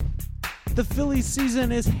The Phillies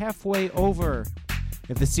season is halfway over.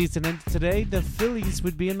 If the season ended today, the Phillies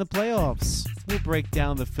would be in the playoffs. We'll break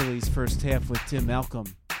down the Phillies' first half with Tim Malcolm.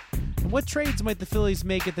 And what trades might the Phillies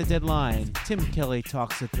make at the deadline? Tim Kelly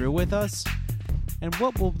talks it through with us. And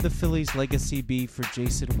what will the Phillies' legacy be for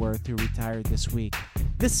Jason Worth, who retired this week?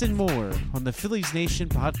 This and more on the Phillies Nation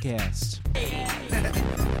podcast.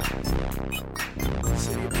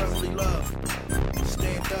 City of brotherly love.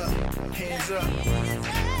 Stand up, hands up.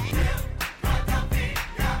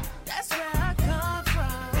 That's where I come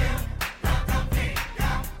from.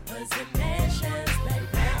 Was the nation's baby.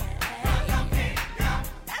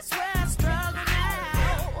 That's where I struggle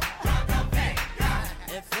now.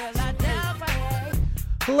 In Philadelphia.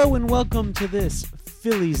 Hello and welcome to this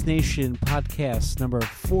Phillies Nation podcast number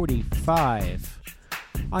 45.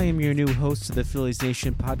 I am your new host of the Phillies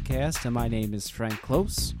Nation podcast, and my name is Frank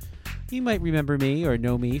Close. You might remember me or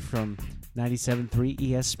know me from 97.3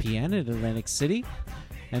 ESPN in Atlantic City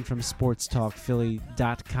and from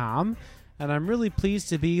sportstalkphilly.com. And I'm really pleased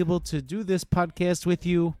to be able to do this podcast with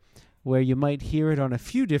you, where you might hear it on a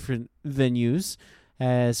few different venues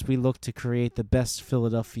as we look to create the best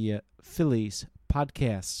Philadelphia Phillies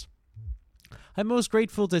podcasts. I'm most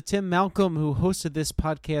grateful to Tim Malcolm, who hosted this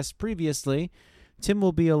podcast previously. Tim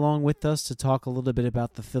will be along with us to talk a little bit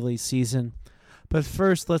about the Phillies season. But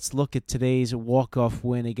first, let's look at today's walk-off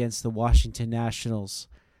win against the Washington Nationals.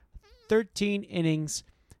 13 innings.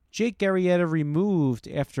 Jake Arrieta removed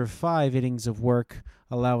after 5 innings of work,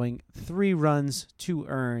 allowing 3 runs, 2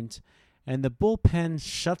 earned. And the bullpen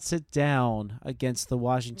shuts it down against the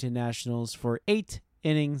Washington Nationals for 8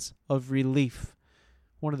 innings of relief.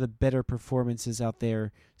 One of the better performances out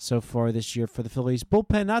there so far this year for the Phillies.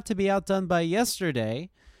 Bullpen not to be outdone by yesterday,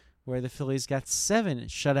 where the Phillies got 7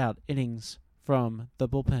 shutout innings from the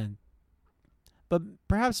bullpen. But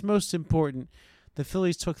perhaps most important, the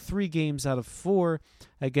Phillies took 3 games out of 4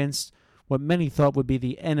 against what many thought would be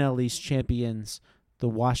the NL East champions, the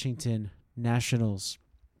Washington Nationals.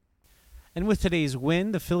 And with today's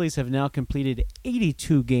win, the Phillies have now completed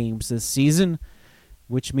 82 games this season,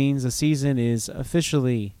 which means the season is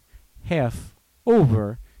officially half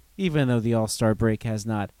over, even though the All-Star break has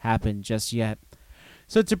not happened just yet.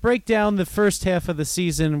 So to break down the first half of the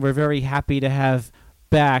season, we're very happy to have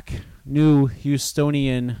back new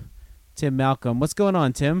Houstonian Tim Malcolm. What's going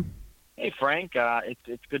on, Tim? Hey, Frank.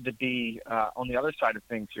 It's good to be on the other side of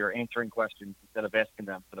things here, answering questions instead of asking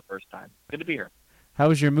them for the first time. Good to be here. How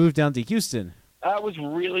was your move down to Houston? It was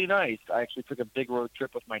really nice. I actually took a big road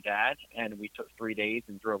trip with my dad, and we took 3 days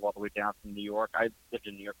and drove all the way down from New York. I lived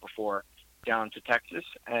in New York before, down to Texas,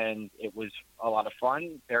 and it was a lot of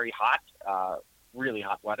fun, very hot, really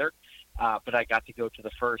hot weather. But I got to go to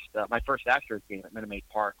my first Astros game at Minute Maid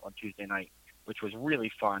Park on Tuesday night, which was really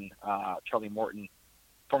fun. Charlie Morton,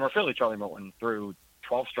 former Philly Charlie Morton, threw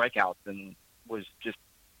 12 strikeouts and was just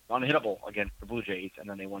unhittable against the Blue Jays, and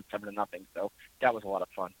then they won 7-0. So that was a lot of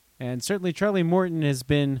fun. And certainly Charlie Morton has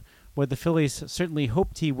been what the Phillies certainly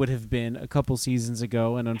hoped he would have been a couple seasons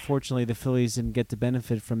ago, and unfortunately the Phillies didn't get to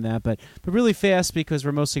benefit from that. But really fast, because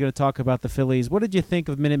we're mostly going to talk about the Phillies, what did you think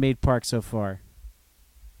of Minute Maid Park so far?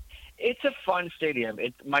 It's a fun stadium.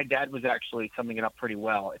 My dad was actually summing it up pretty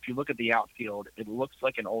well. If you look at the outfield, it looks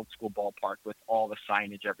like an old-school ballpark with all the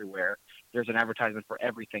signage everywhere. There's an advertisement for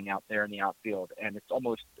everything out there in the outfield, and it's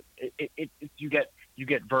almost you get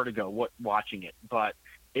vertigo watching it. But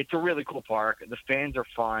it's a really cool park. The fans are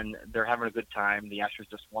fun. They're having a good time. The Astros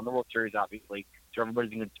just won the World Series, obviously, so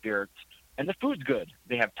everybody's in good spirits. And the food's good.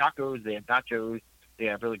 They have tacos. They have nachos. They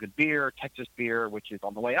have really good beer, Texas beer, which is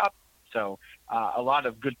on the way up. So a lot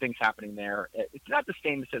of good things happening there. It's not the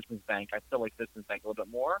same as Citizens Bank. I still like Citizens Bank a little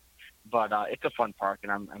bit more, but it's a fun park,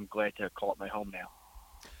 and I'm glad to call it my home now.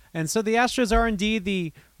 And so the Astros are indeed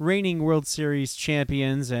the reigning World Series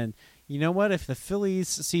champions, and you know what? If the Phillies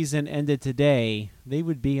season ended today, they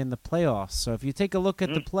would be in the playoffs. So if you take a look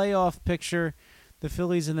at the playoff picture, the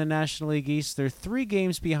Phillies in the National League East, they're 3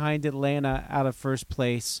 games behind Atlanta out of first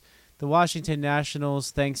place. The Washington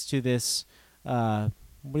Nationals, thanks to this,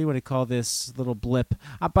 what do you want to call this little blip?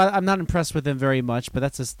 I'm not impressed with them very much, but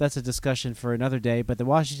that's a discussion for another day. But the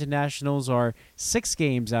Washington Nationals are 6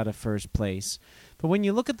 games out of first place. But when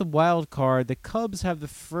you look at the wild card, the Cubs have the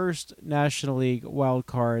first National League wild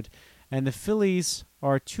card, and the Phillies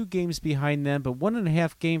are 2 games behind them, but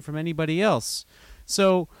 1.5 game from anybody else.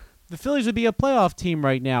 So the Phillies would be a playoff team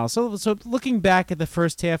right now. So looking back at the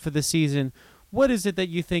first half of the season, what is it that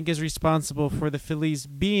you think is responsible for the Phillies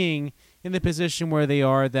being in the position where they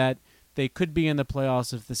are, that they could be in the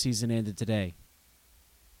playoffs if the season ended today?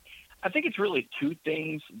 I think it's really 2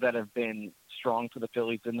 things that have been strong for the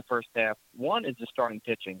Phillies in the first half. One is the starting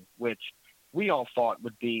pitching, which we all thought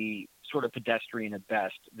would be sort of pedestrian at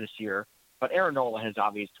best this year. But Aaron Nola has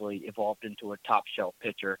obviously evolved into a top shelf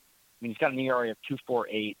pitcher. I mean, he's got an ERA of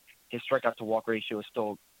 2.48. His strikeout to walk ratio is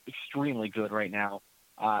still extremely good right now.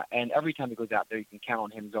 And every time he goes out there, you can count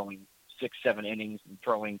on him going 6-7 innings and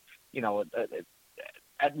throwing,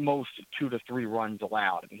 at most 2 to 3 runs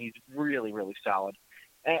allowed. I mean, he's really, really solid.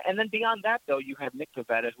 And then beyond that, though, you have Nick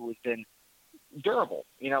Pivetta, who has been durable.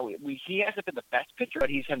 He hasn't been the best pitcher, but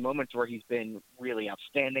he's had moments where he's been really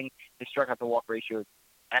outstanding. His strikeout to walk ratio is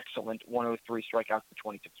excellent, 103 strikeouts to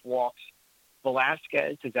 26 walks.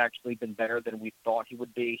 Velasquez has actually been better than we thought he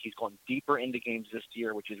would be. He's gone deeper into games this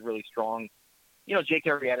year, which is really strong. Jake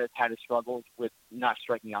Arrieta has had his struggles with not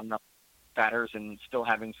striking out enough batters and still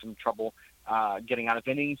having some trouble getting out of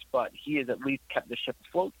innings, but he has at least kept the ship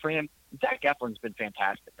afloat for him. Zach Eflin's been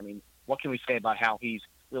fantastic. I mean, what can we say about how he's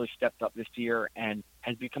really stepped up this year and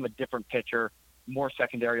has become a different pitcher, more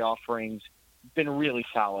secondary offerings, been really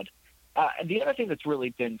solid. And the other thing that's really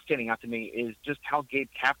been standing out to me is just how Gabe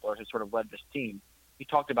Kapler has sort of led this team. He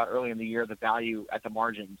talked about early in the year the value at the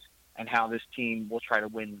margins and how this team will try to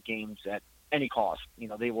win games at any cost.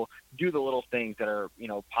 They will do the little things that are,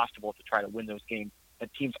 possible to try to win those games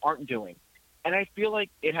that teams aren't doing. And I feel like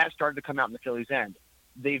it has started to come out in the Phillies' end.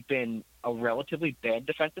 They've been a relatively bad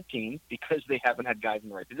defensive team because they haven't had guys in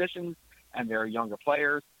the right positions and they're younger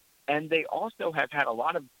players. And they also have had a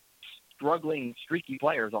lot of struggling, streaky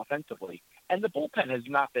players offensively. And the bullpen has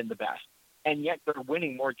not been the best. And yet they're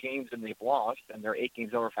winning more games than they've lost, and they're 8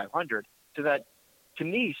 games over 500. So that, to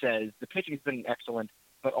me, says the pitching has been excellent,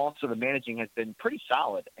 but also the managing has been pretty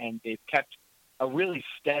solid, and they've kept a really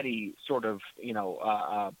steady sort of,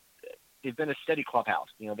 they've been a steady clubhouse.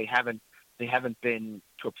 They haven't been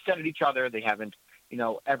too upset at each other. They haven't,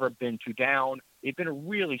 ever been too down. They've been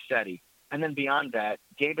really steady. And then beyond that,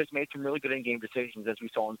 Gabe has made some really good in-game decisions, as we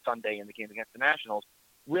saw on Sunday in the game against the Nationals.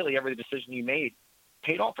 Really, every decision he made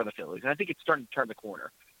paid off for the Phillies, and I think it's starting to turn the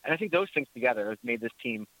corner. And I think those things together have made this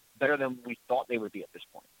team better than we thought they would be at this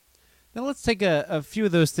point. Now let's take a few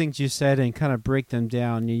of those things you said and kind of break them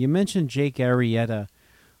down. You mentioned Jake Arrieta.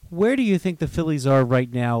 Where do you think the Phillies are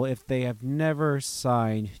right now if they have never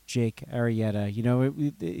signed Jake Arrieta?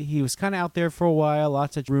 He was kind of out there for a while,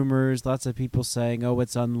 lots of rumors, lots of people saying,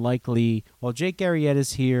 it's unlikely. Well, Jake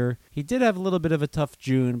Arrieta's here. He did have a little bit of a tough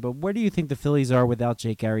June, but where do you think the Phillies are without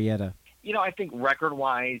Jake Arrieta? I think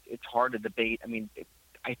record-wise, it's hard to debate. I mean,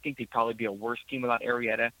 I think they'd probably be a worse team without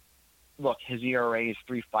Arrieta. Look, his ERA is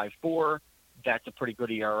 3.54. That's a pretty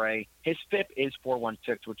good ERA. His FIP is 4.16,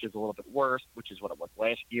 which is a little bit worse, which is what it was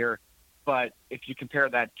last year. But if you compare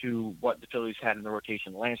that to what the Phillies had in the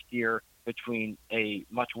rotation last year, between a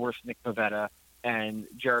much worse Nick Pivetta and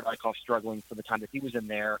Jared Eichhoff struggling for the time that he was in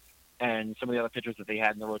there, and some of the other pitchers that they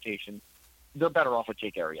had in the rotation, they're better off with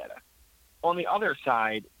Jake Arrieta. On the other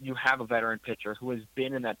side, you have a veteran pitcher who has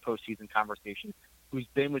been in that postseason conversation, who's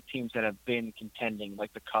been with teams that have been contending,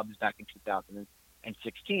 like the Cubs back in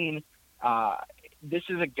 2016. This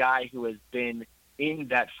is a guy who has been in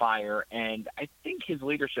that fire, and I think his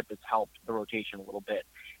leadership has helped the rotation a little bit.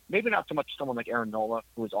 Maybe not so much someone like Aaron Nola,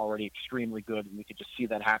 who is already extremely good, and we could just see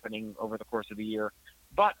that happening over the course of the year,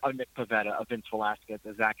 but a Nick Pivetta, a Vince Velasquez,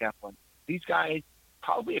 a Zach Eflin. These guys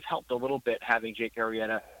probably have helped a little bit having Jake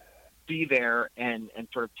Arrieta be there and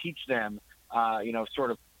sort of teach them,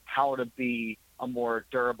 sort of how to be a more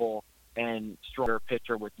durable and stronger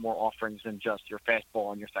pitcher with more offerings than just your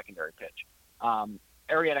fastball and your secondary pitch.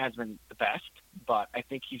 Arrieta has been the best, but I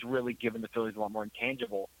think he's really given the Phillies a lot more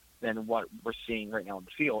intangible than what we're seeing right now in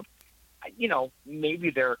the field. Maybe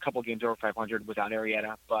they're a couple games over 500 without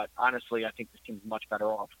Arrieta, but honestly, I think this team's much better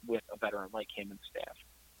off with a veteran like him and the staff.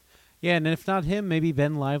 Yeah, and if not him, maybe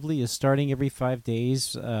Ben Lively is starting every 5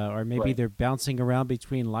 days, or maybe Right. they're bouncing around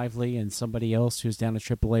between Lively and somebody else who's down at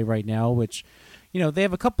AAA right now, which, they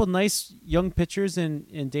have a couple nice young pitchers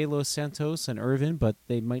in De Los Santos and Irvin, but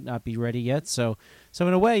they might not be ready yet. So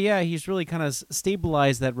in a way, yeah, he's really kind of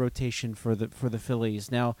stabilized that rotation for the Phillies.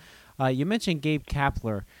 Now, you mentioned Gabe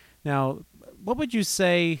Kapler. Now, what would you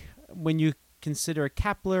say when you consider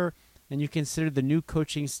Kapler and you consider the new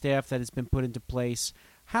coaching staff that has been put into place?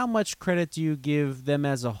 How much credit do you give them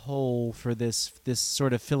as a whole for this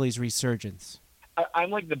sort of Phillies resurgence?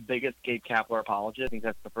 I'm like the biggest Gabe Kapler apologist. I think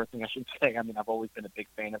that's the first thing I should say. I mean, I've always been a big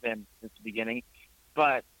fan of him since the beginning.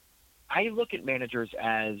 But I look at managers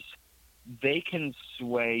as they can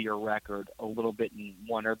sway your record a little bit in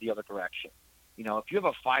one or the other direction. If you have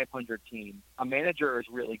a 500 team, a manager is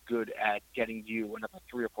really good at getting you another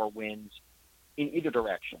 3 or 4 wins in either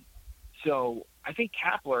direction. So I think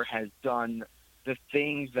Kapler has done the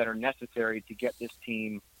things that are necessary to get this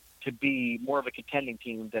team to be more of a contending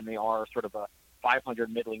team than they are sort of a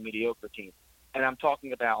 500 middling mediocre team. And I'm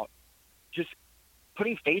talking about just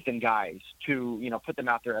putting faith in guys to, put them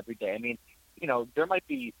out there every day. I mean, there might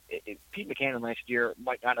be Pete Buchanan last year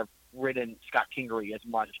might not have ridden Scott Kingery as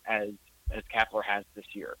much as Kapler has this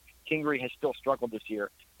year. Kingery has still struggled this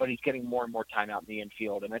year, but he's getting more and more time out in the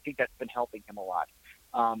infield, and I think that's been helping him a lot.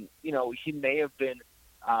 He may have been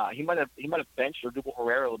he might have benched Odubel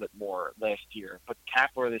Herrera a little bit more last year, but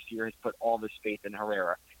Kapler this year has put all this faith in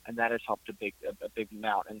Herrera, and that has helped a big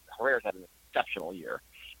amount. And Herrera's had an exceptional year.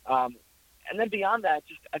 And then beyond that,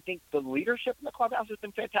 just I think the leadership in the clubhouse has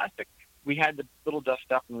been fantastic. We had the little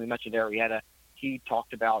dust up when we mentioned Arrieta. He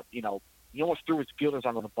talked about, he almost threw his fielders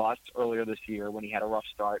under the bus earlier this year when he had a rough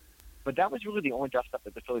start. But that was really the only dust up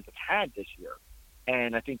that the Phillies have had this year.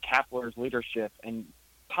 And I think Kapler's leadership and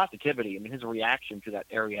positivity, his reaction to that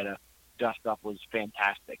Arrieta dust up was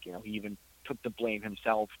fantastic. He even took the blame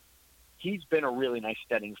himself. He's been a really nice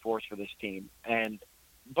steadying force for this team. And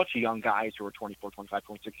a bunch of young guys who are 24, 25,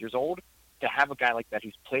 26 years old, to have a guy like that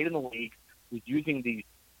who's played in the league, who's using these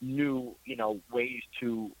new, ways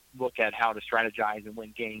to look at how to strategize and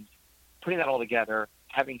win games, putting that all together,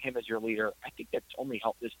 having him as your leader, I think that's only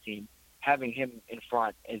helped this team. Having him in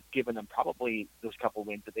front has given them probably those couple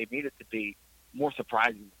wins that they've needed to be more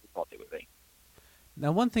surprising than we thought they would be.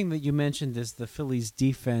 Now, one thing that you mentioned is the Phillies'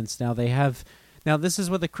 defense. Now, this is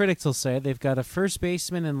what the critics will say. They've got a first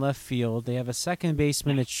baseman in left field. They have a second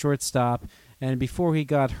baseman at shortstop. And before he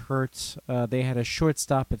got hurt, they had a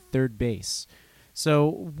shortstop at third base. So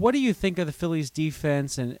what do you think of the Phillies'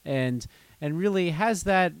 defense, and really has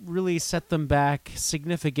that really set them back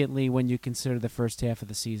significantly when you consider the first half of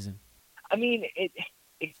the season?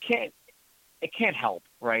 It can't help,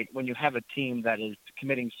 right? When you have a team that is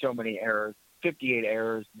committing so many errors, 58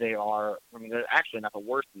 errors, they're actually not the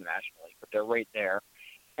worst in the National League, but they're right there.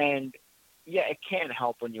 And yeah, it can't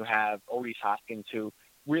help when you have Rhys Hoskins, who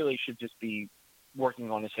really should just be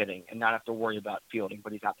working on his hitting and not have to worry about fielding,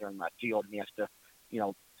 but he's out there in that field and he has to,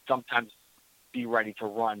 sometimes be ready to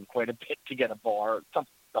run quite a bit to get a bar,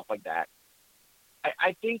 stuff like that.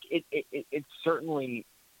 I think it certainly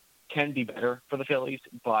can be better for the Phillies,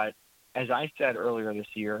 but as I said earlier this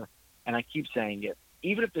year, and I keep saying it,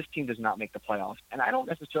 even if this team does not make the playoffs, and I don't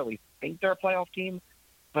necessarily think they're a playoff team,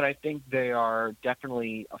 but I think they are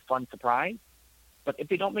definitely a fun surprise. But if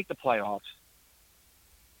they don't make the playoffs,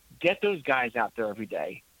 get those guys out there every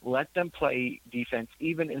day. Let them play defense,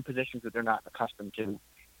 even in positions that they're not accustomed to.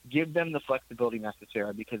 Give them the flexibility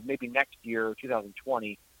necessary, because maybe next year,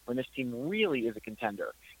 2020, when this team really is a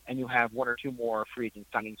contender and you have one or two more free agent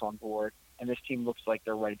signings on board and this team looks like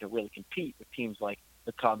they're ready to really compete with teams like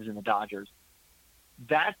the Cubs and the Dodgers,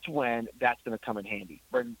 that's when that's going to come in handy.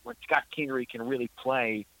 When Scott Kingery can really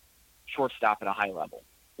play shortstop at a high level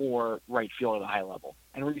or right field at a high level.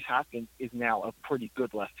 And Rhys Hoskins is now a pretty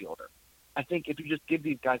good left fielder. I think if you just give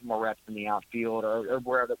these guys more reps in the outfield or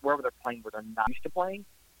wherever they're playing where they're not used to playing,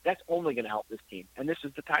 that's only going to help this team. And this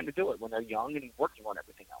is the time to do it, when they're young and working on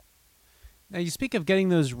everything else. Now, you speak of getting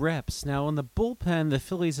those reps. Now, in the bullpen, the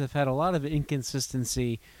Phillies have had a lot of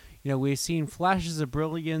inconsistency. We've seen flashes of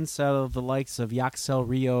brilliance out of the likes of Yaxel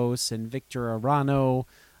Rios and Victor Arano,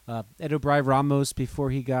 Edobray Ramos before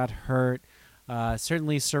he got hurt.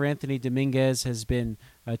 Certainly, Sir Anthony Dominguez has been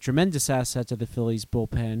a tremendous asset to the Phillies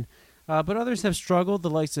bullpen. But others have struggled, the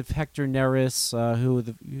likes of Hector Neris,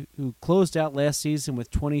 who closed out last season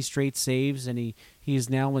with 20 straight saves, and he is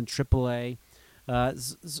now in AAA.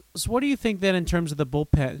 So what do you think then in terms of the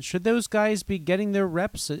bullpen? Should those guys be getting their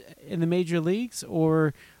reps in the major leagues,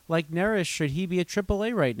 or like Neris, should he be at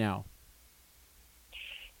AAA right now?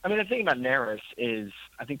 The thing about Neris is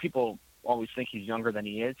I think people always think he's younger than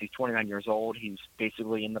he is. He's 29 years old. He's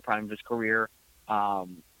basically in the prime of his career,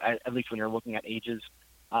 at least when you're looking at ages.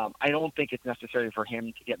 I don't think it's necessary for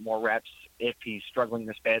him to get more reps if he's struggling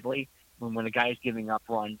this badly. When a guy's giving up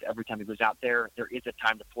runs every time he goes out there is a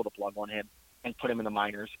time to pull the plug on him and put him in the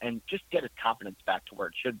minors and just get his confidence back to where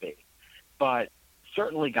it should be. But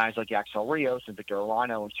certainly guys like Yaxel Rios and Victor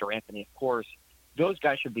Arano and Sir Anthony, of course, those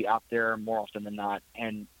guys should be out there more often than not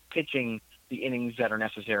and pitching the innings that are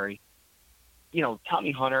necessary.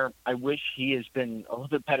 Tommy Hunter, I wish he has been a little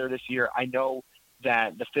bit better this year. I know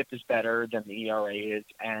that the FIP is better than the ERA is,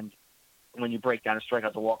 and when you break down a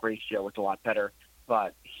strikeout to walk ratio, it's a lot better,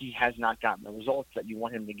 but he has not gotten the results that you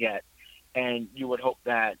want him to get. And you would hope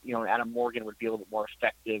that, Adam Morgan would be a little bit more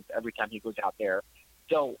effective every time he goes out there.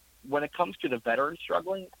 So when it comes to the veterans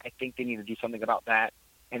struggling, I think they need to do something about that.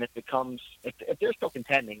 And if they're still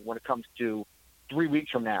contending when it comes to 3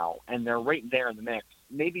 weeks from now and they're right there in the mix,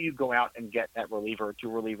 maybe you go out and get that reliever or two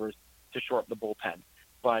relievers to shore up the bullpen.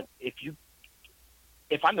 But if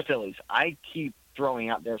I'm the Phillies, I keep throwing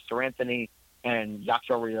out there Sir Anthony and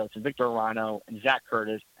Yaxel Rios and Victor Arano and Zach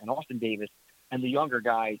Curtis and Austin Davis and the younger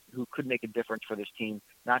guys who could make a difference for this team,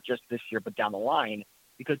 not just this year but down the line.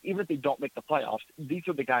 Because even if they don't make the playoffs, these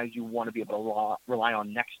are the guys you want to be able to rely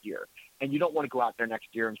on next year. And you don't want to go out there next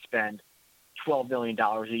year and spend $12 million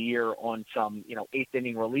a year on some, eighth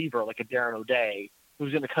inning reliever like a Darren O'Day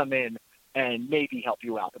who's going to come in and maybe help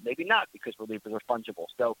you out, but maybe not because relievers are fungible.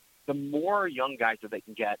 So the more young guys that they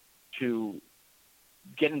can get to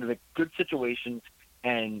get into the good situations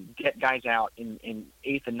and get guys out in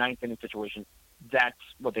eighth and ninth inning situations, that's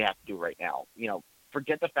what they have to do right now.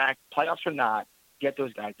 Forget the fact, playoffs or not, get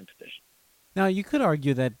those guys in position. Now, you could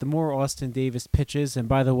argue that the more Austin Davis pitches, and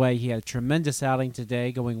by the way, he had a tremendous outing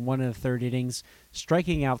today, going 1 1/3 innings,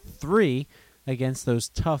 striking out 3 against those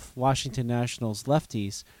tough Washington Nationals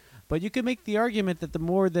lefties. But you could make the argument that the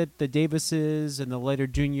more that the Davises and the Leiter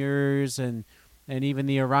Juniors and even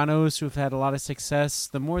the Aranos, who've had a lot of success,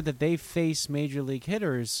 the more that they face major league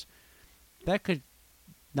hitters, that could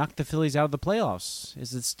knock the Phillies out of the playoffs.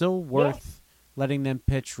 Is it still worth letting them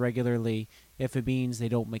pitch regularly if it means they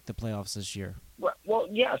don't make the playoffs this year? Well,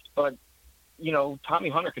 yes, but, Tommy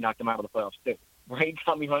Hunter could knock them out of the playoffs too, right?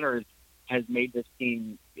 Tommy Hunter has made this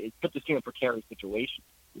team, put this team in a precarious situation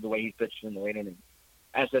with the way he's pitched in the late innings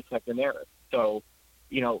as a secondary. So,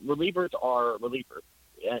 relievers are relievers.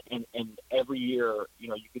 And every year,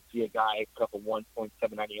 you could see a guy put up a 1.79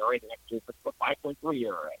 ERA, the next year puts up a 5.3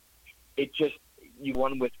 ERA. It just, you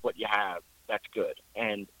won with what you have. That's good.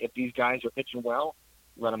 And if these guys are pitching well,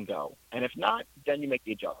 let them go. And if not, then you make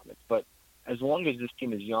the adjustments. But as long as this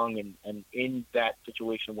team is young and in that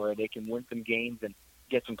situation where they can win some games and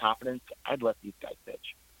get some confidence, I'd let these guys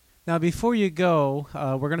pitch. Now, before you go,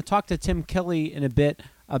 we're going to talk to Tim Kelly in a bit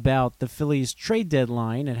about the Phillies' trade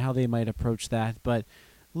deadline and how they might approach that. But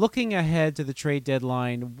looking ahead to the trade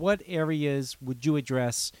deadline, what areas would you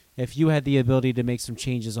address if you had the ability to make some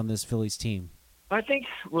changes on this Phillies team? I think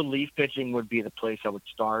relief pitching would be the place I would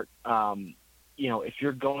start. If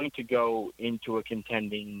you're going to go into a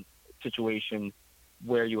contending situation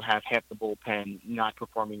where you have half the bullpen not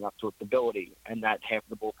performing up to its ability and that half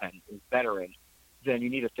the bullpen is veteran, then you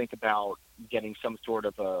need to think about getting some sort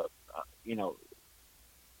of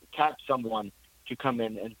tap someone to come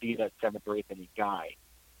in and be that seventh or eighth inning guy.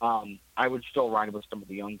 I would still ride with some of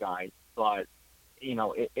the young guys, but,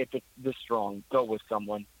 if it's this strong, go with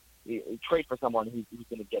someone. Trade for someone who's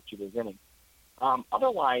going to get you those innings.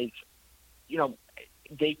 Otherwise,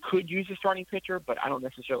 they could use a starting pitcher, but I don't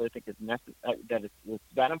necessarily think that it's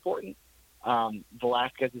that important.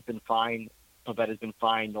 Velasquez has been fine. Pavetta has been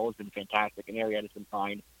fine. Nola's been fantastic. And Arrieta's been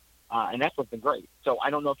fine. And that's what's been great. So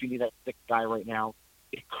I don't know if you need that sixth guy right now.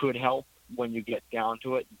 It could help when you get down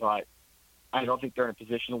to it, but I don't think they're in a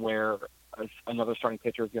position where another starting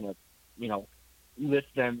pitcher is going to,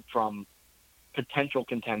 lift them from potential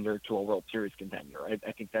contender to a World Series contender.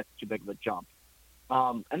 I think that's too big of a jump.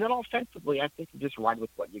 And then offensively, I think you just ride with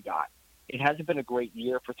what you got. It hasn't been a great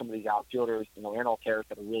year for some of these outfielders. Aaron Altherr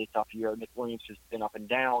had a really tough year. Nick Williams has been up and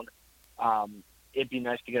down. It'd be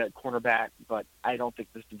nice to get a cornerback, but I don't think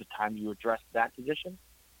this is the time you address that position.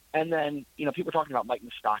 And then, people are talking about Mike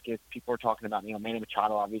Moustakas. People are talking about, Manny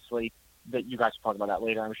Machado, obviously. That you guys will talk about that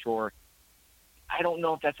later, I'm sure. I don't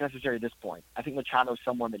know if that's necessary at this point. I think Machado is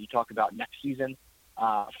someone that you talk about next season.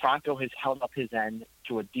 Franco has held up his end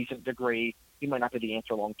to a decent degree. He might not be the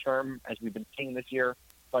answer long term, as we've been seeing this year,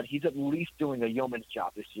 but he's at least doing a yeoman's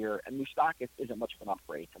job this year, and Moustakas isn't much of an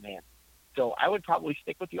upgrade from him. So I would probably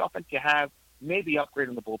stick with the offense you have, maybe upgrade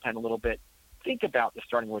on the bullpen a little bit. Think about the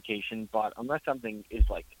starting rotation, but unless something is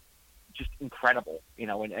just incredible,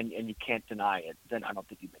 and you can't deny it, then I don't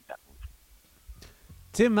think you make that move.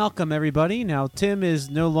 Tim Malcolm, everybody. Now, Tim is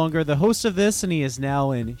no longer the host of this, and he is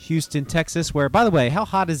now in Houston, Texas, where, by the way, how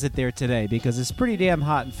hot is it there today? Because it's pretty damn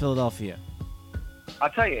hot in Philadelphia. I'll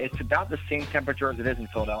tell you, it's about the same temperature as it is in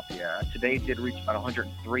Philadelphia. Today it did reach about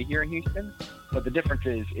 103 here in Houston, but the difference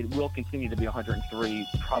is it will continue to be 103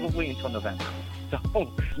 probably until November.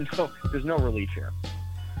 So there's no relief here.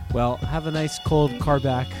 Well, have a nice cold car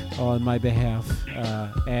back on my behalf,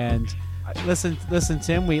 and listen,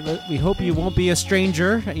 Tim. We hope you won't be a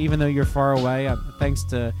stranger, even though you're far away. Thanks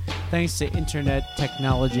to internet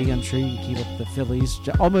technology, I'm sure you can keep up the Phillies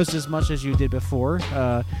almost as much as you did before.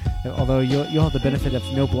 Although you'll have the benefit of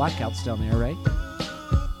no blackouts down there, right?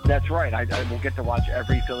 That's right. I will get to watch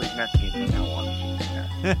every Phillies Mets game from now on.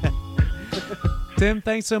 Tim,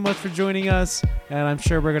 thanks so much for joining us, and I'm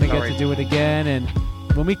sure we're going to get to do it again. And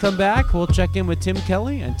when we come back, we'll check in with Tim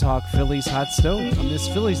Kelly and talk Phillies Hot Stove on this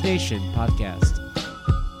Phillies Nation podcast.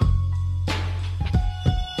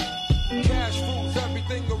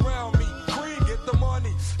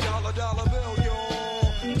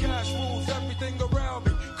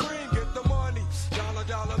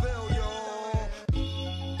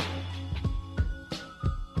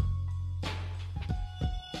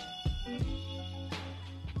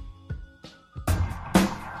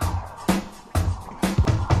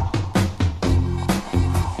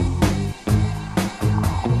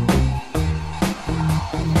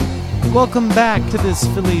 And welcome back to this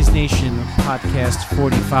Phillies Nation podcast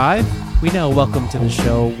 45. We now welcome to the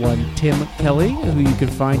show one Tim Kelly, who you can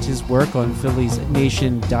find his work on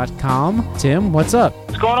PhilliesNation.com. Tim, what's up?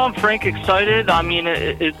 What's going on, Frank? Excited. I mean,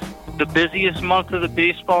 it's the busiest month of the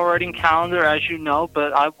baseball writing calendar, as you know,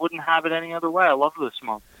 but I wouldn't have it any other way. I love this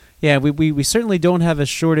month. Yeah, we certainly don't have a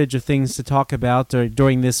shortage of things to talk about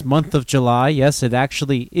during this month of July. Yes, it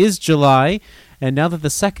actually is July. And now that the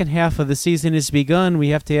second half of the season has begun, we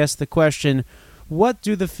have to ask the question, what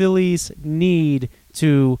do the Phillies need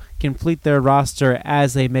to complete their roster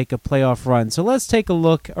as they make a playoff run? So let's take a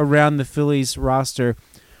look around the Phillies roster.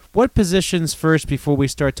 What positions first before we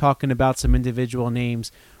start talking about some individual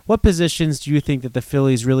names? What positions do you think that the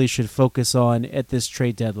Phillies really should focus on at this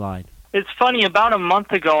trade deadline? It's funny, about a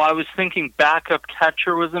month ago, I was thinking backup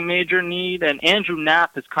catcher was a major need, and Andrew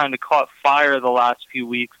Knapp has kind of caught fire the last few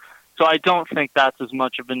weeks, so I don't think that's as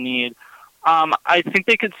much of a need. I think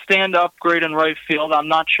they could stand upgrade in right field. I'm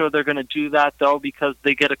not sure they're going to do that, though, because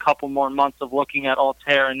they get a couple more months of looking at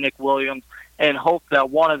Altair and Nick Williams and hope that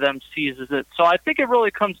one of them seizes it. So I think it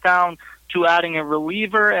really comes down to adding a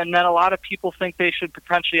reliever, and then a lot of people think they should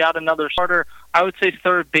potentially add another starter. I would say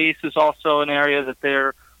third base is also an area that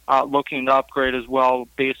they're looking to upgrade as well,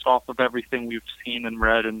 based off of everything we've seen and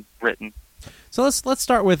read and written. So let's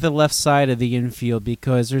start with the left side of the infield,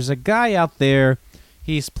 because there's a guy out there.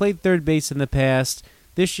 He's played third base in the past.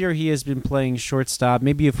 This year he has been playing shortstop.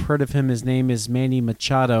 Maybe you've heard of him. His name is Manny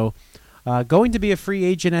Machado. Going to be a free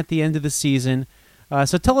agent at the end of the season.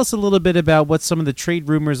 So tell us a little bit about what some of the trade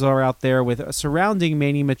rumors are out there with surrounding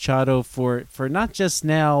Manny Machado for not just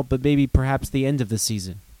now, but maybe perhaps the end of the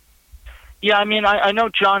season. Yeah, I mean, I know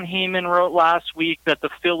John Heyman wrote last week that the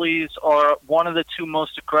Phillies are one of the two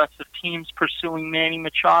most aggressive teams pursuing Manny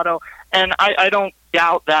Machado, and I don't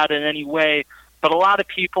doubt that in any way. But a lot of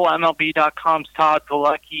people, MLB.com's Todd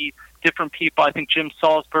Galecki, different people, I think Jim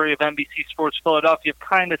Salisbury of NBC Sports Philadelphia, have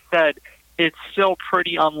kind of said it's still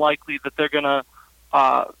pretty unlikely that they're going to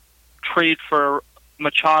trade for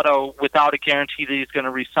Machado without a guarantee that he's going to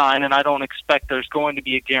resign, and I don't expect there's going to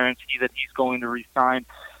be a guarantee that he's going to resign.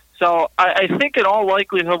 So I think in all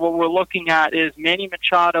likelihood what we're looking at is Manny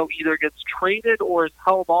Machado either gets traded or is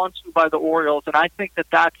held onto by the Orioles, and I think that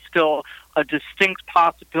that's still a distinct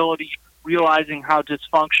possibility, realizing how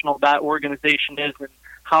dysfunctional that organization is and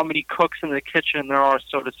how many cooks in the kitchen there are,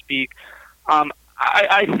 so to speak.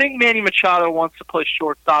 I think Manny Machado wants to play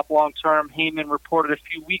shortstop long-term. Heyman reported a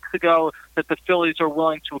few weeks ago that the Phillies are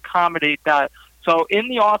willing to accommodate that. So in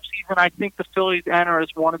the offseason, I think the Phillies enter as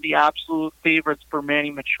one of the absolute favorites for Manny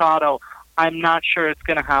Machado. I'm not sure it's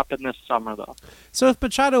going to happen this summer, though. So if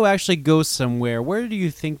Machado actually goes somewhere, where do you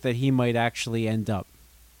think that he might actually end up?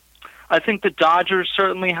 I think the Dodgers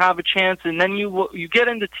certainly have a chance, and then you get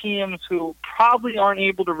into teams who probably aren't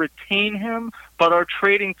able to retain him, but are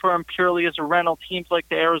trading for him purely as a rental. Teams like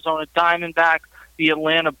the Arizona Diamondbacks, the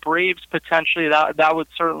Atlanta Braves, potentially that would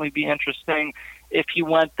certainly be interesting if he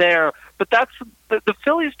went there. But the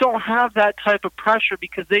Phillies don't have that type of pressure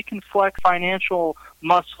because they can flex financial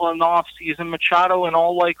muscle in the offseason. Machado, in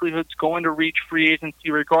all likelihood, is going to reach free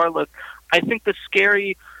agency regardless. I think the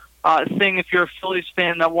scary thing, if you're a Phillies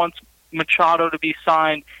fan that wants Machado to be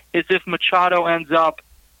signed, is if Machado ends up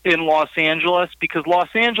in Los Angeles, because Los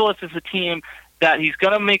Angeles is a team that he's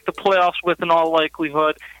going to make the playoffs with in all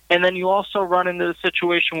likelihood, and then you also run into the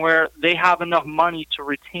situation where they have enough money to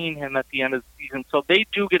retain him at the end of the season, so they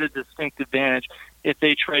do get a distinct advantage if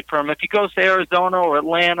they trade for him. If he goes to Arizona or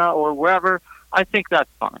Atlanta or wherever, I think that's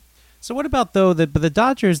fine. So what about, though, the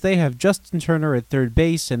Dodgers, they have Justin Turner at third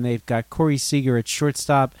base, and they've got Corey Seager at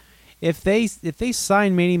shortstop. If they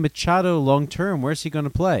sign Manny Machado long-term, where's he going to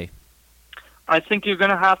play? I think you're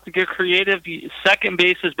going to have to get creative. Second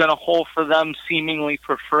base has been a hole for them seemingly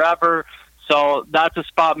for forever, so that's a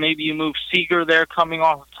spot. Maybe you move Seager there coming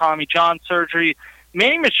off of Tommy John surgery.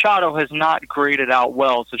 Manny Machado has not graded out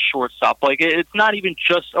well as a shortstop. Like, it's not even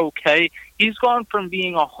just okay. He's gone from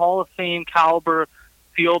being a Hall of Fame caliber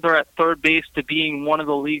fielder at third base to being one of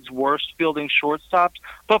the league's worst fielding shortstops.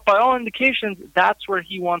 But by all indications, that's where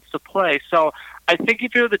he wants to play. So I think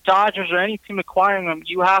if you're the Dodgers or any team acquiring him,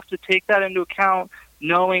 you have to take that into account,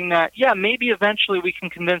 knowing that, yeah, maybe eventually we can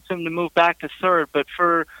convince him to move back to third. But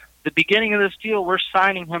for the beginning of this deal, we're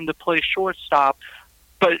signing him to play shortstop.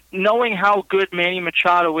 But knowing how good Manny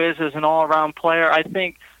Machado is as an all-around player, I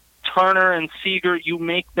think Turner and Seager, you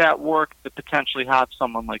make that work to potentially have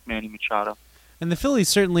someone like Manny Machado. And the Phillies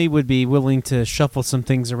certainly would be willing to shuffle some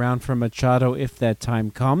things around for Machado if that time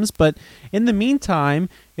comes. But in the meantime,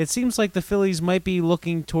 it seems like the Phillies might be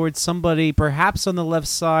looking towards somebody perhaps on the left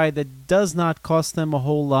side that does not cost them a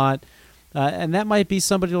whole lot. and that might be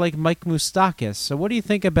somebody like Mike Moustakas. So what do you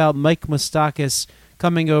think about Mike Moustakas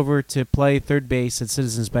coming over to play third base at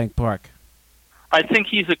Citizens Bank Park? I think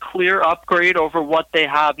he's a clear upgrade over what they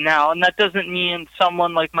have now, and that doesn't mean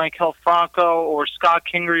someone like Maikel Franco or Scott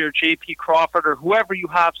Kingery or J.P. Crawford or whoever you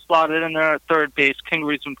have slotted in there at third base.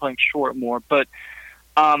 Kingery's been playing short more, but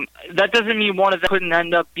that doesn't mean one of them couldn't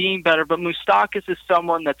end up being better. But Moustakas is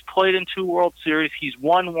someone that's played in 2 World Series. He's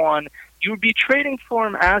won one. You would be trading for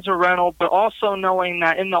him as a rental, but also knowing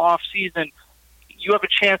that in the off season you have a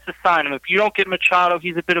chance to sign him. If you don't get Machado,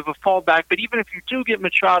 he's a bit of a fallback. But even if you do get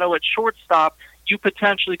Machado at shortstop, you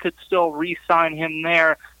potentially could still re-sign him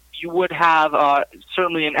there. You would have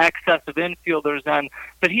certainly an excess of infielders then.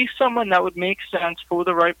 But he's someone that would make sense for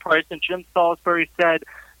the right price. And Jim Salisbury said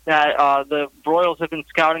that the Royals have been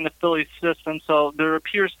scouting the Phillies system, so there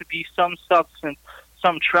appears to be some substance,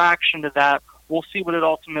 some traction to that. We'll see what it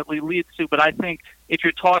ultimately leads to. But I think if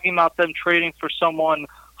you're talking about them trading for someone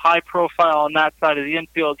high profile on that side of the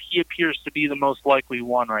infield, he appears to be the most likely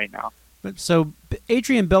one right now. So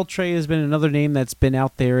Adrian Beltre has been another name that's been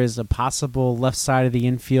out there as a possible left side of the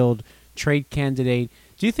infield trade candidate.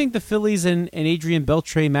 Do you think the Phillies and Adrian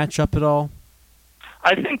Beltre match up at all?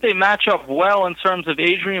 I think they match up well in terms of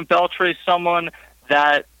Adrian Beltre, someone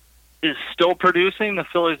that is still producing. The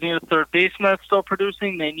Phillies need a third baseman that's still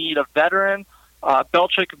producing. They need a veteran.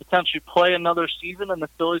 Beltre could potentially play another season, and the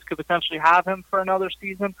Phillies could potentially have him for another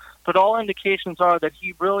season. But all indications are that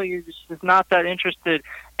he really is not that interested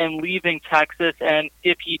in leaving Texas. And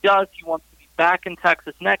if he does, he wants to be back in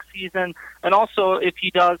Texas next season. And also, if he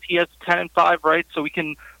does, he has 10-5 rights, so we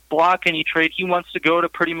can block any trade. He wants to go to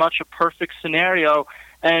pretty much a perfect scenario.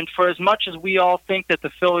 And for as much as we all think that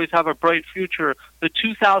the Phillies have a bright future, the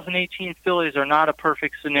 2018 Phillies are not a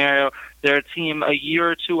perfect scenario. They're a team a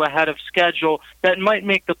year or two ahead of schedule that might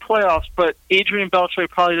make the playoffs, but Adrian Beltre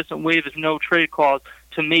probably doesn't waive his no-trade clause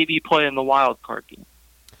to maybe play in the wild card game.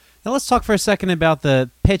 Now let's talk for a second about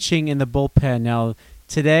the pitching in the bullpen. Now,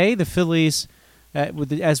 today, the Phillies,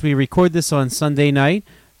 as we record this on Sunday night,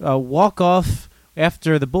 walk off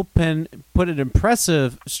after the bullpen put an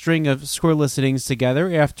impressive string of scoreless innings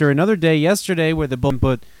together, after another day yesterday where the bullpen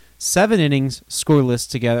put 7 innings scoreless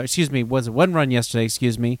together. Was it 1 run yesterday,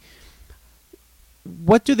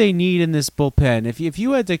 What do they need in this bullpen? If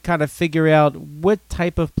you had to kind of figure out what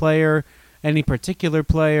type of player, any particular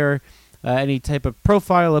player, any type of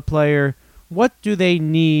profile of player, what do they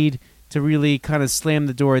need to really kind of slam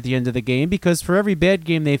the door at the end of the game? Because for every bad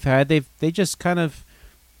game they've had, they just kind of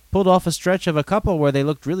pulled off a stretch of a couple where they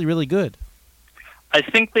looked really, really good. I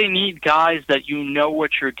think they need guys that you know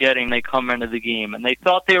what you're getting when they come into the game. And they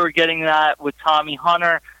thought they were getting that with Tommy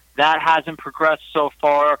Hunter. That hasn't progressed so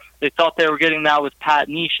far. They thought they were getting that with Pat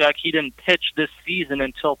Neshek. He didn't pitch this season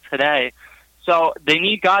until today. So they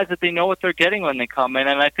need guys that they know what they're getting when they come in.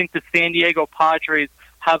 And I think the San Diego Padres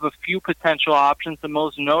have a few potential options, the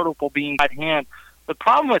most notable being Brad Hand. The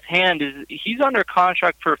problem with Hand is he's under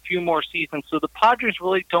contract for a few more seasons, so the Padres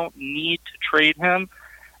really don't need to trade him.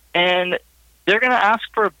 And they're going to ask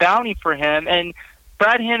for a bounty for him. And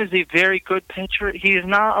Brad Hand is a very good pitcher. He is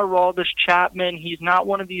not a Aroldis Chapman. He's not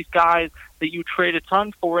one of these guys that you trade a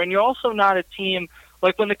ton for. And you're also not a team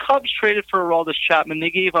like when the Cubs traded for Aroldis Chapman, they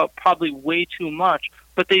gave up probably way too much,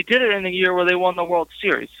 but they did it in a year where they won the World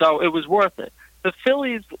Series, so it was worth it. The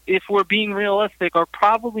Phillies, if we're being realistic, are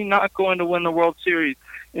probably not going to win the World Series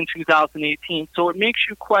in 2018. So it makes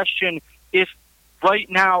you question if right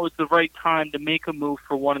now is the right time to make a move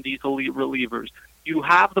for one of these elite relievers. You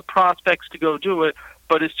have the prospects to go do it,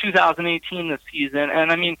 but it's 2018 this season.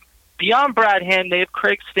 And, I mean, beyond Brad Hand, they have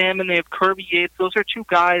Craig Stammen, they have Kirby Yates. Those are two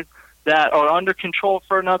guys that are under control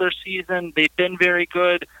for another season. They've been very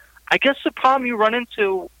good. I guess the problem you run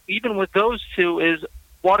into, even with those two, is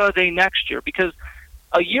what are they next year? Because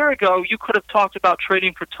a year ago, you could have talked about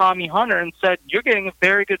trading for Tommy Hunter and said, you're getting a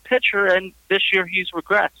very good pitcher, and this year he's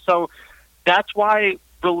regressed. So that's why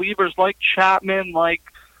relievers like Chapman, like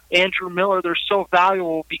Andrew Miller, they're so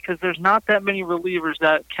valuable, because there's not that many relievers.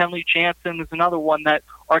 That Kenley Jansen is another one that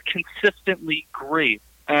are consistently great.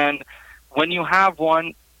 And when you have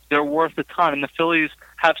one, they're worth a ton. And the Phillies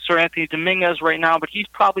have Sir Anthony Dominguez right now, but he's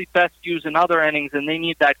probably best used in other innings, and they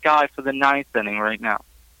need that guy for the 9th inning right now.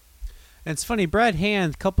 And it's funny, Brad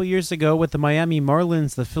Hand, a couple years ago with the Miami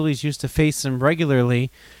Marlins, the Phillies used to face him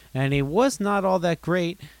regularly, and he was not all that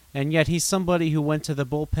great, and yet he's somebody who went to the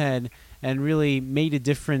bullpen and really made a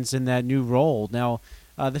difference in that new role. Now,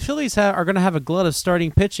 the Phillies are going to have a glut of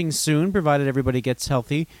starting pitching soon, provided everybody gets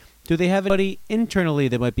healthy. Do they have anybody internally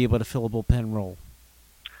that might be able to fill a bullpen role?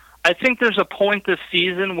 I think there's a point this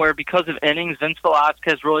season where, because of innings, Vince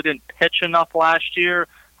Velasquez really didn't pitch enough last year.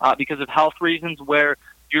 because of health reasons, where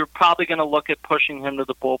you're probably going to look at pushing him to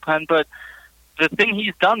the bullpen. But the thing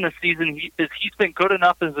he's done this season is he's been good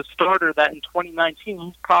enough as a starter that in 2019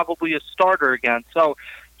 he's probably a starter again. So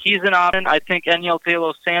he's an option. I think Enyel De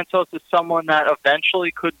Los Santos is someone that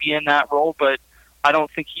eventually could be in that role, but I don't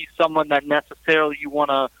think he's someone that necessarily you want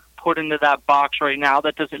to put into that box right now.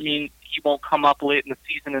 That doesn't mean he won't come up late in the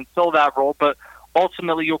season and fill that role, but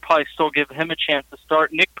ultimately you'll probably still give him a chance to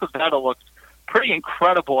start. Nick Pivetta looked pretty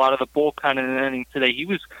incredible out of the bullpen in an inning today. He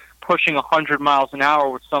was pushing 100 miles an hour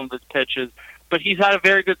with some of his pitches, but he's had a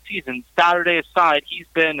very good season. Saturday aside, he's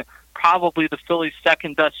been probably the Phillies'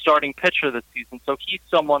 second-best starting pitcher this season, so he's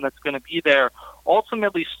someone that's going to be there.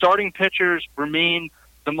 Ultimately, starting pitchers remain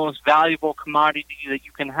the most valuable commodity that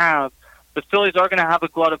you can have. The Phillies are going to have a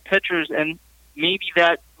glut of pitchers, and maybe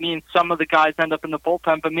that means some of the guys end up in the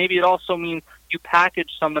bullpen, but maybe it also means you package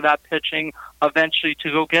some of that pitching eventually to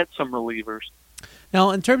go get some relievers.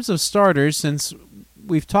 Now, in terms of starters, since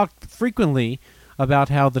we've talked frequently about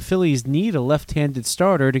how the Phillies need a left-handed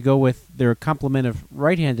starter to go with their complement of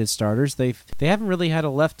right-handed starters, they haven't really had a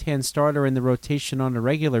left-hand starter in the rotation on a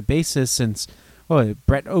regular basis since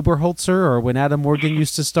Brett Oberholzer or when Adam Morgan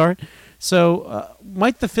used to start. So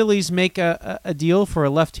might the Phillies make a deal for a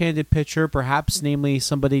left-handed pitcher, perhaps namely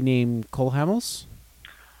somebody named Cole Hamels?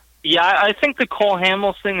 Yeah, I think the Cole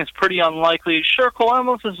Hamels thing is pretty unlikely. Sure, Cole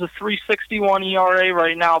Hamels is a 3.61 ERA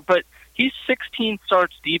right now, but he's 16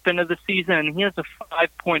 starts deep into the season, and he has a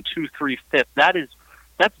 5.23 FIP.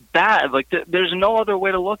 That's bad. Like, there's no other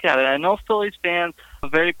way to look at it. I know Phillies fans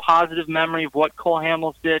have a very positive memory of what Cole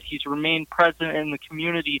Hamels did. He's remained present in the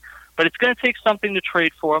community, but it's going to take something to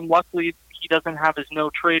trade for him. Luckily, he doesn't have his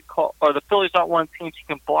no-trade call, or the Phillies aren't one of the teams he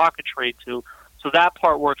can block a trade to, so that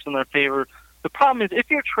part works in their favor. The problem is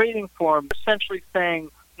if you're trading for him, essentially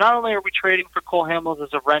saying not only are we trading for Cole Hamels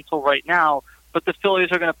as a rental right now, but the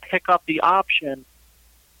Phillies are going to pick up the option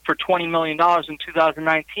for $20 million in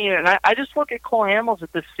 2019. And I just look at Cole Hamels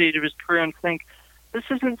at this stage of his career and think, this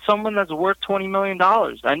isn't someone that's worth $20 million.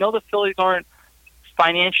 I know the Phillies aren't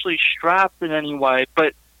financially strapped in any way,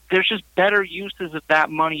 but there's just better uses of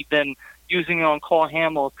that money than using it on Cole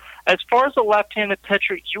Hamels. As far as a left-handed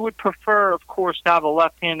pitcher, you would prefer, of course, to have a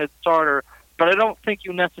left-handed starter, but I don't think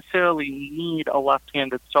you necessarily need a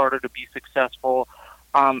left-handed starter to be successful.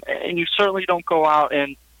 And you certainly don't go out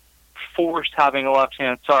and force having a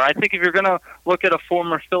left-handed starter. I think if you're going to look at a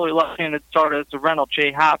former Philly left-handed starter as a rental,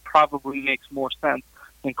 Jay Happ probably makes more sense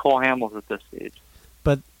than Cole Hamels at this stage.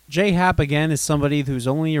 But Jay Happ, again, is somebody who's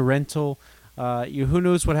only a rental. Who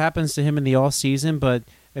knows what happens to him in the offseason, but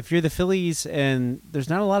if you're the Phillies and there's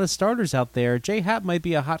not a lot of starters out there, Jay Happ might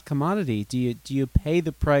be a hot commodity. Do you pay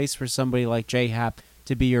the price for somebody like Jay Happ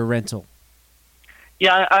to be your rental?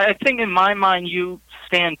 Yeah, I think in my mind you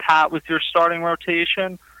stand pat with your starting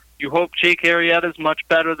rotation. You hope Jake Arrieta is much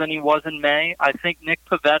better than he was in May. I think Nick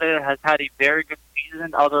Pivetta has had a very good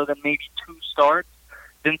season other than maybe 2 starts.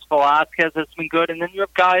 Vince Velasquez has been good. And then you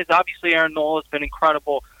have guys, obviously Aaron Nola has been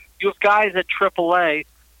incredible. You have guys at AAA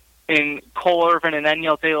in Cole Irvin and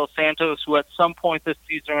Enyel De Los Santos who at some point this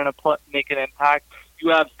season are going to make an impact. You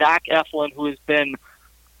have Zach Eflin, who has been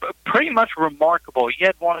pretty much remarkable. He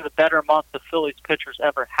had one of the better months the Phillies pitchers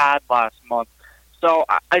ever had last month. So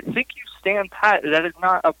I think you stand pat. That is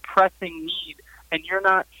not a pressing need, and you're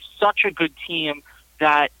not such a good team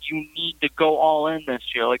that you need to go all in this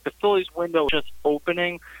year. Like, the Phillies window is just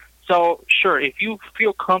opening. So, sure, if you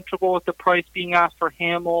feel comfortable with the price being asked for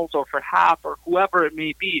Hamels or for Happ or whoever it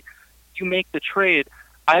may be, you make the trade.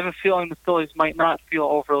 I have a feeling the Phillies might not feel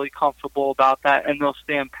overly comfortable about that, and they'll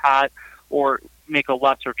stand pat or make a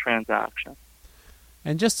lesser transaction.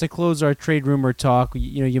 And just to close our trade rumor talk,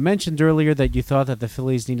 you mentioned earlier that you thought that the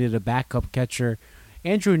Phillies needed a backup catcher.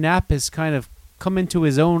 Andrew Knapp has kind of come into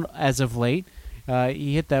his own as of late.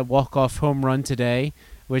 He hit that walk-off home run today,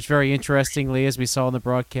 which very interestingly, as we saw in the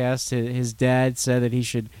broadcast, his dad said that he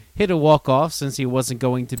should hit a walk-off since he wasn't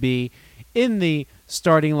going to be in the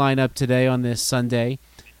starting lineup today on this Sunday.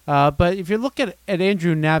 But if you look at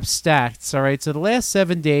Andrew Knapp's stats, all right, so the last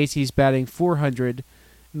 7 days he's batting .400.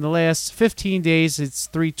 In the last 15 days it's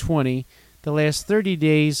 .320. The last 30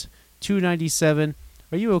 days, .297.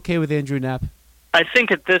 Are you okay with Andrew Knapp? I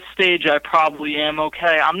think at this stage I probably am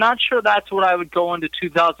okay. I'm not sure that's what I would go into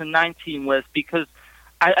 2019 with, because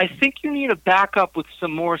I think you need a backup with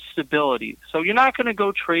some more stability. So you're not going to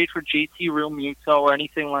go trade for JT Realmuto or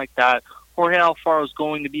anything like that. Jorge Alfaro is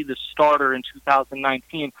going to be the starter in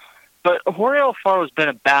 2019. But Jorge Alfaro has been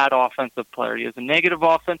a bad offensive player. He has a negative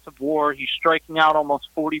offensive WAR. He's striking out almost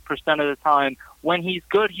 40% of the time. When he's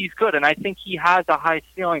good, and I think he has a high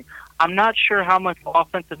ceiling. I'm not sure how much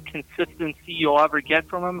offensive consistency you'll ever get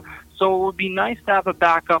from him, so it would be nice to have a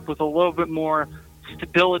backup with a little bit more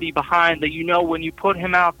stability behind that, when you put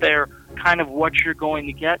him out there, kind of what you're going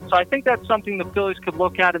to get. So I think that's something the Phillies could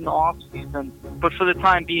look at in the offseason. But for the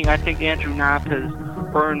time being, I think Andrew Knapp has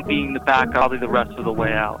earned being the backup probably the rest of the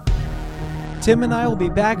way out. Tim and I will be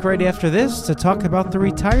back right after this to talk about the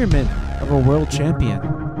retirement of a world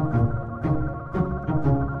champion.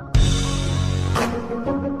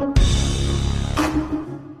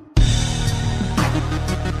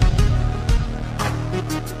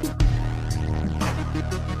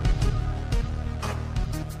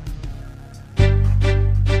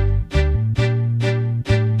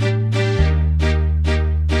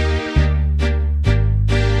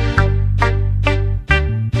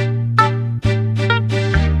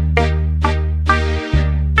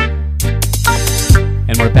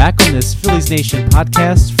 Back on this Phillies Nation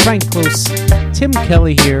podcast. Frank Close, Tim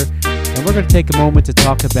Kelly here, and we're going to take a moment to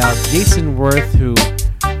talk about Jason Worth, who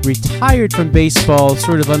retired from baseball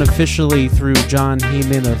sort of unofficially through John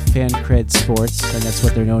Heyman of FanCred Sports, and that's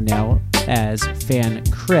what they're known now as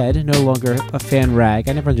FanCred, no longer a fan rag.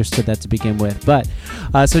 I never understood that to begin with. But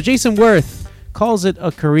so Jason Worth calls it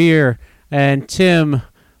a career, and Tim,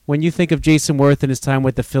 when you think of Jason Worth and his time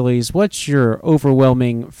with the Phillies, what's your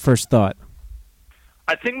overwhelming first thought?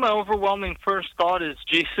 I think my overwhelming first thought is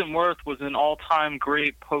Jason Worth was an all-time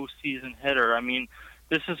great postseason hitter. I mean,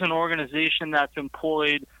 this is an organization that's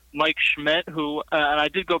employed Mike Schmidt, who, and I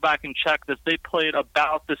did go back and check this, they played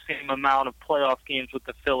about the same amount of playoff games with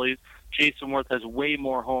the Phillies. Jason Worth has way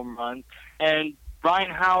more home runs. And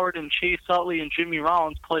Ryan Howard and Chase Utley and Jimmy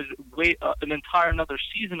Rollins played an entire another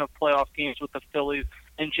season of playoff games with the Phillies,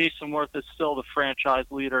 and Jason Worth is still the franchise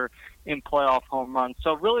leader in playoff home runs.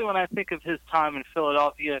 So really, when I think of his time in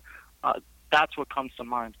Philadelphia, that's what comes to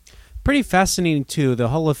mind. Pretty fascinating, too. The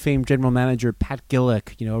Hall of Fame general manager, Pat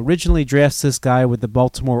Gillick, originally drafts this guy with the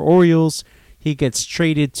Baltimore Orioles. He gets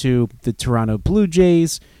traded to the Toronto Blue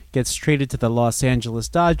Jays, gets traded to the Los Angeles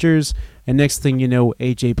Dodgers, and next thing you know,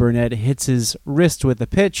 A.J. Burnett hits his wrist with a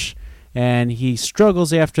pitch, and he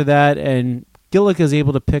struggles after that, and Gillick is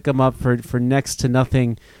able to pick him up for next to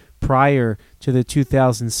nothing prior to the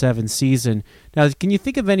 2007 season. Now, can you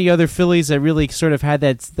think of any other Phillies that really sort of had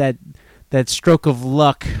that stroke of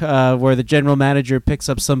luck where the general manager picks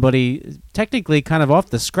up somebody technically kind of off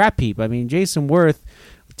the scrap heap? I mean, Jason Worth,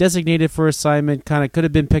 designated for assignment, kind of could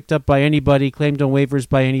have been picked up by anybody, claimed on waivers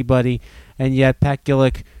by anybody, and yet Pat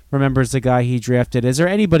Gillick remembers the guy he drafted. Is there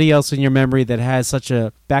anybody else in your memory that has such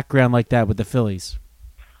a background like that with the Phillies?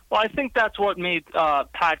 Well, I think that's what made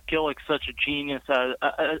Pat Gillick such a genius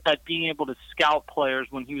at being able to scout players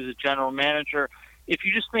when he was a general manager. If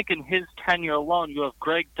you just think in his tenure alone, you have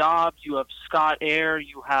Greg Dobbs, you have Scott Air,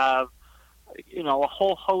 you have a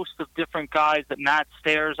whole host of different guys that Matt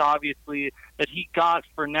Stairs, obviously, that he got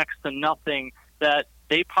for next to nothing that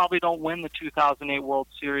they probably don't win the 2008 World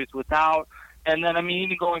Series without. And then, I mean,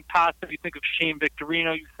 even going past it, you think of Shane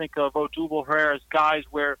Victorino, you think of Odubel Herrera's guys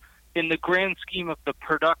where in the grand scheme of the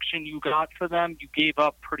production you got for them, you gave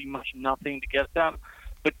up pretty much nothing to get them.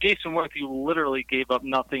 But Jason Worth, you literally gave up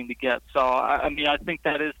nothing to get. So, I mean, I think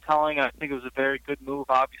that is telling. I think it was a very good move,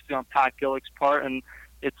 obviously, on Pat Gillick's part, and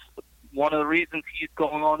it's one of the reasons he's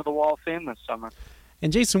going on to the Wall of Fame this summer.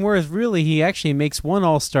 And Jason Worth, really, he actually makes one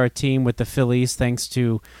All-Star team with the Phillies thanks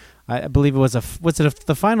to, I believe it was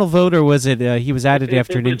the final vote, or was it he was added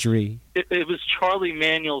after an injury? It was Charlie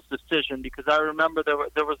Manuel's decision, because I remember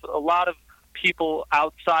there was a lot of people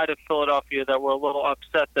outside of Philadelphia that were a little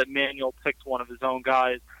upset that Manuel picked one of his own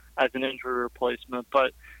guys as an injury replacement.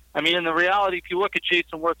 But, I mean, in the reality, if you look at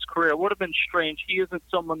Jason Worth's career, it would have been strange. He isn't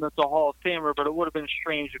someone that's a Hall of Famer, but it would have been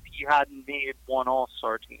strange if he hadn't made one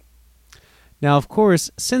All-Star team. Now, of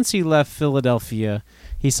course, since he left Philadelphia,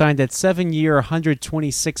 he signed that 7-year,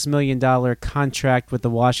 $126 million contract with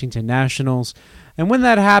the Washington Nationals. And when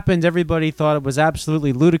that happened, everybody thought it was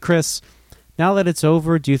absolutely ludicrous. Now that it's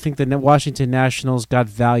over, do you think the Washington Nationals got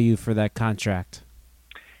value for that contract?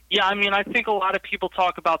 Yeah, I mean, I think a lot of people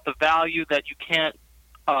talk about the value that you can't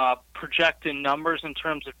project in numbers in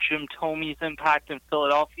terms of Jim Thome's impact in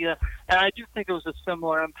Philadelphia. And I do think it was a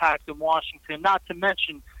similar impact in Washington. Not to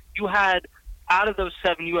mention, you had, out of those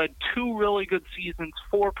 7, you had 2 really good seasons,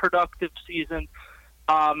 4 productive seasons.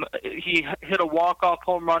 He hit a walk-off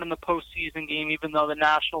home run in the postseason game, even though the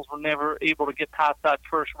Nationals were never able to get past that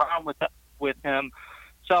first round with him.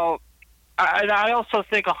 So I also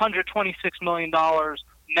think $126 million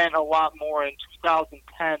meant a lot more in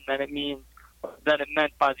 2010 than it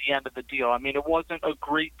meant by the end of the deal. I mean, it wasn't a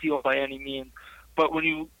great deal by any means, but when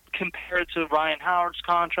you compare it to Ryan Howard's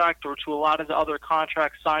contract or to a lot of the other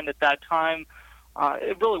contracts signed at that time,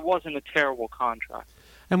 it really wasn't a terrible contract.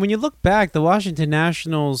 And when you look back, the Washington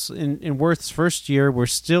Nationals in Worth's first year were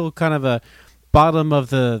still kind of a bottom of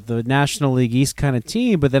the National League East kind of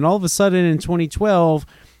team, but then all of a sudden in 2012,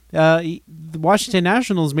 the Washington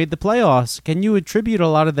Nationals made the playoffs. Can you attribute a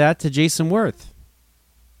lot of that to Jason Worth?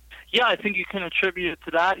 Yeah, I think you can attribute it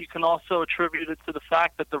to that. You can also attribute it to the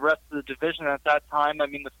fact that the rest of the division at that time, I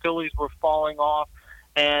mean, the Phillies were falling off,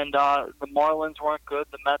 and the Marlins weren't good,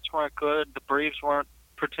 the Mets weren't good, the Braves weren't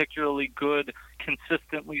particularly good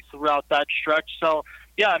consistently throughout that stretch. So,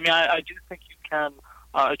 yeah, I mean, I do think you can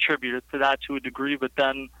attribute it to that to a degree, but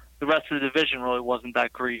then the rest of the division really wasn't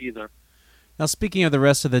that great either. Now, speaking of the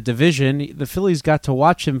rest of the division, the Phillies got to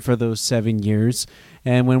watch him for those 7 years,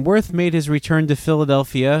 and when Worth made his return to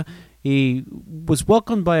Philadelphia, he was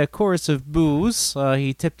welcomed by a chorus of boos.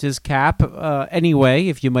 He tipped his cap anyway,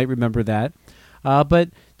 if you might remember that. But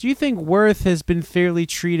do you think Worth has been fairly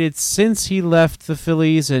treated since he left the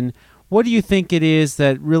Phillies, and what do you think it is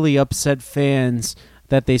that really upset fans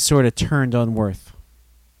that they sort of turned on Worth?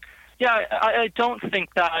 Yeah, I don't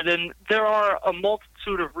think that, and there are a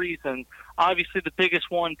multitude of reasons. Obviously, the biggest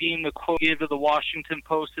one being the quote he gave to the Washington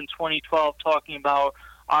Post in 2012 talking about,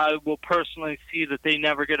 I will personally see that they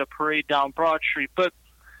never get a parade down Broad Street. But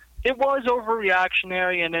it was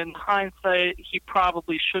overreactionary, and in hindsight, he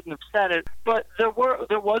probably shouldn't have said it. But there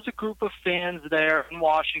was a group of fans there in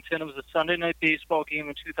Washington. It was a Sunday Night Baseball game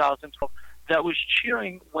in 2012 that was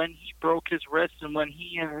cheering when he broke his wrist and when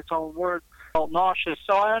he, in his own words, felt nauseous.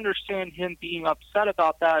 So I understand him being upset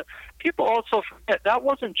about that. People also forget that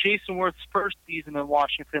wasn't Jason Worth's first season in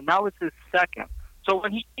Washington. That was his second. So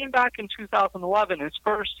when he came back in 2011, his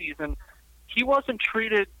first season, he wasn't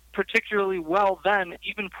treated particularly well then,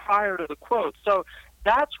 even prior to the quote. So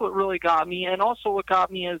that's what really got me. And also what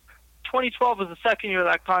got me is 2012 was the second year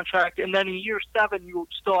of that contract, and then in year 7, you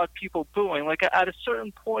still had people booing. Like, at a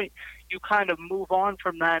certain point, you kind of move on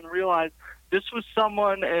from that and realize this was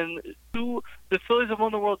someone, and the Phillies have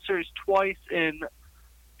won the World Series twice in,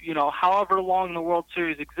 however long the World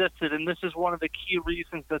Series existed, and this is one of the key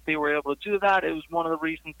reasons that they were able to do that. It was one of the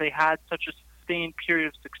reasons they had such a sustained period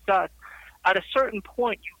of success. At a certain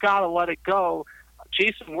point, you got to let it go.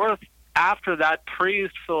 Jason Worth, after that,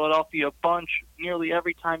 praised Philadelphia a bunch nearly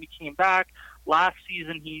every time he came back. Last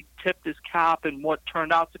season, he tipped his cap in what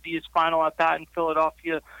turned out to be his final at-bat in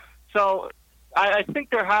Philadelphia. So I think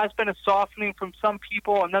there has been a softening from some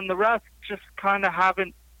people, and then the rest just kind of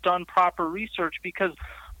haven't done proper research, because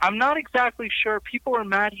I'm not exactly sure. People are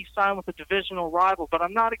mad he signed with a divisional rival, but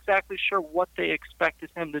I'm not exactly sure what they expected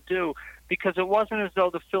him to do, because it wasn't as though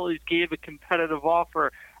the Phillies gave a competitive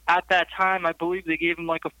offer. At that time, I believe they gave him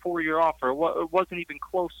like a 4-year offer. It wasn't even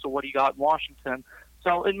close to what he got in Washington.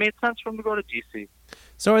 So it made sense for him to go to D.C.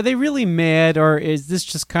 So are they really mad, or is this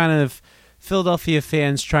just kind of Philadelphia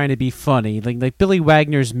fans trying to be funny? Like Billy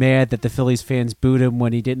Wagner's mad that the Phillies fans booed him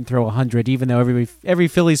when he didn't throw 100, even though every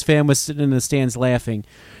Phillies fan was sitting in the stands laughing.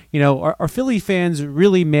 Are Philly fans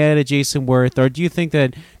really mad at Jason Worth, or do you think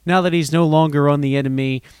that now that he's no longer on the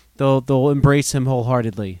enemy, they'll embrace him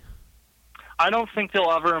wholeheartedly? I don't think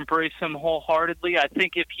they'll ever embrace him wholeheartedly. I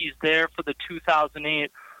think if he's there for the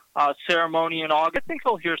 2008 ceremony in August, I think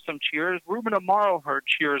he'll hear some cheers. Ruben Amaro heard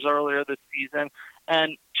cheers earlier this season,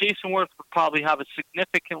 and Jason Worth would probably have a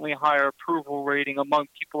significantly higher approval rating among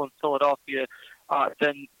people in Philadelphia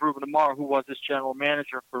than Ruben Amaro, who was his general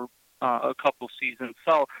manager for a couple seasons.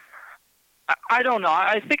 So I don't know.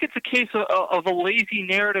 I think it's a case of a lazy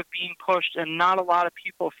narrative being pushed and not a lot of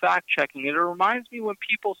people fact-checking it. It reminds me when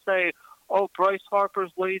people say, oh, Bryce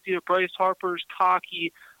Harper's lazy or Bryce Harper's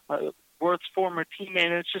cocky, Worth's former teammate.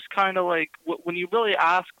 And it's just kind of like when you really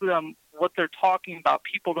ask them what they're talking about,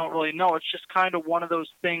 people don't really know. It's just kind of one of those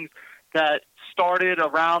things that started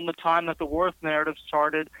around the time that the Worth narrative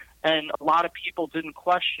started, and a lot of people didn't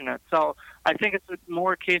question it. So I think it's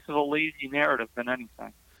more a case of a lazy narrative than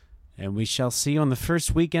anything. And we shall see on the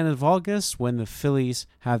first weekend of August when the Phillies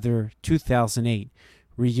have their 2008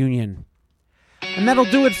 reunion. And that'll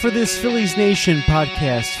do it for this Phillies Nation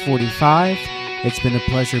Podcast 45. It's been a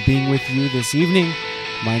pleasure being with you this evening.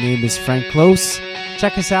 My name is Frank Close.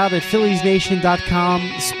 Check us out at PhilliesNation.com,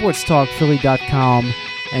 SportsTalkPhilly.com,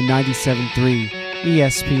 and 97.3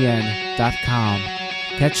 ESPN.com.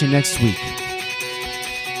 Catch you next week.